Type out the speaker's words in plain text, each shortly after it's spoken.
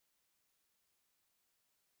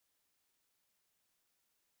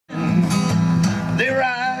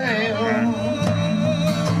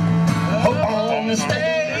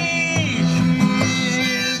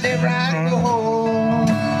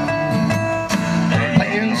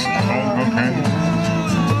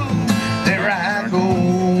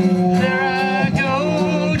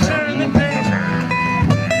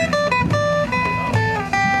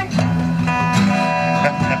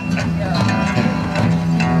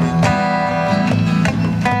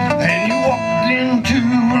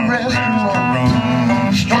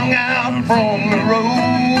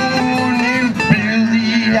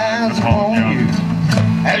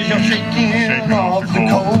You're shaking off the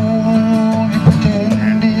cold. You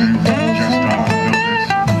pretend it doesn't matter.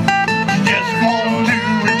 You just want to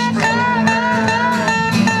explode.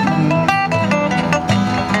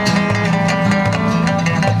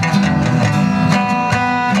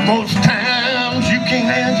 Most times you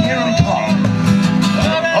can't hear them talk.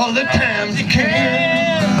 Other times you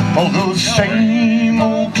can. All those same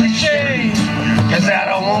old cliches. Is that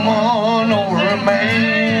a woman or a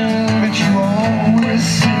man? But you always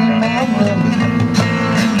see my number.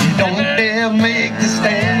 You don't dare make the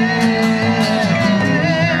stand.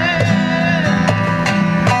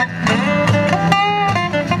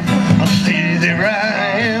 I see there I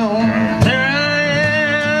am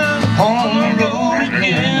on the road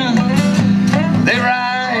again. There I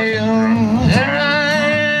am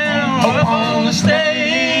up on the stage.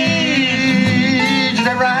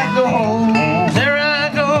 There I go. There I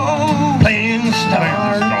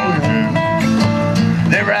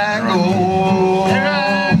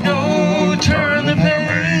go, turn the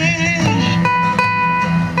page.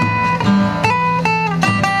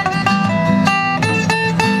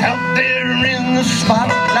 Out there in the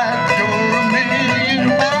spotlight, you're a million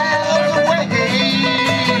miles away.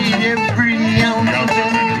 Every ounce of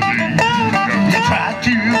energy you try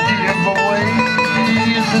to give away.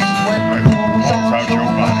 The sweat pulls out your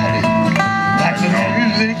body like the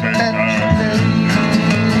music that you play.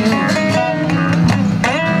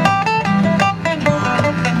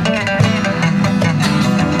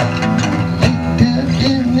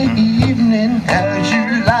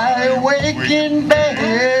 In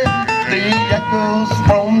bed, the echoes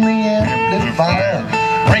from the amplifier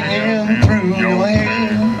ringing through your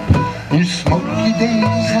head. You smoke your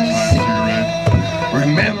days like a cigarette,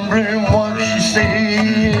 remembering what she said.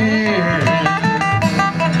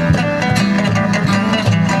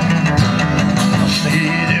 See,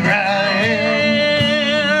 there I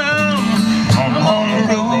am on the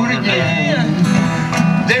road again.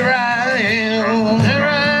 There I am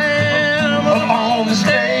up on the stage.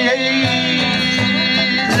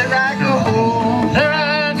 There I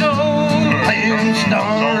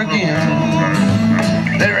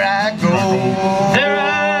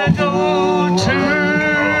go, turn.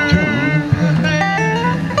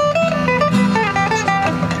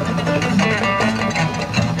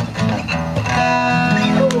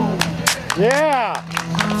 Yeah.